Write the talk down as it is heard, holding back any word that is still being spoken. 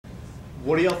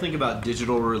What do y'all think about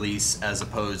digital release as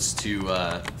opposed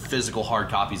to physical hard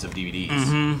copies of DVDs?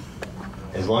 Mm-hmm.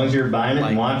 As long as you're buying it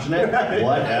and watching it,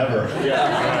 whatever.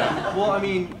 Yeah. Well, I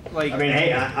mean, like. I mean,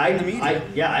 hey, I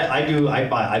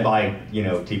buy you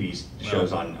know, TV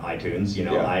shows on iTunes. You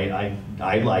know, I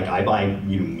buy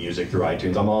music through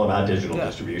iTunes. I'm all about digital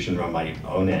distribution on my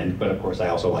own end, but of course I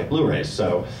also like Blu-rays.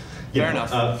 So, Fair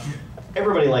enough.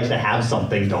 Everybody likes to have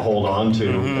something to hold on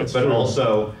to, but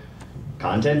also.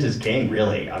 Content is king,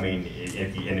 really. I mean,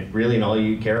 if really all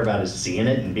you care about is seeing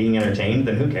it and being entertained,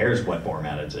 then who cares what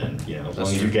format it's in? You know, as long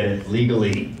as you get it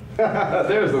legally.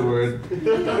 There's the word.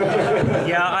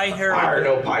 Yeah, I hear.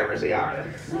 No piracy,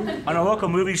 on a local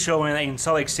movie show in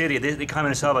Salt Lake City, they come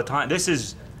in and sell all the time. This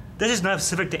is not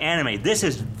specific to anime. This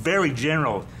is very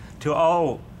general to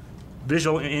all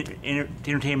visual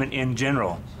entertainment in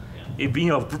general. You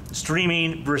know,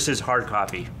 streaming versus hard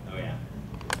copy. Oh yeah.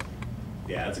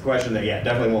 Yeah, it's a question that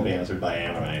definitely won't be answered by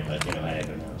anime, but you know,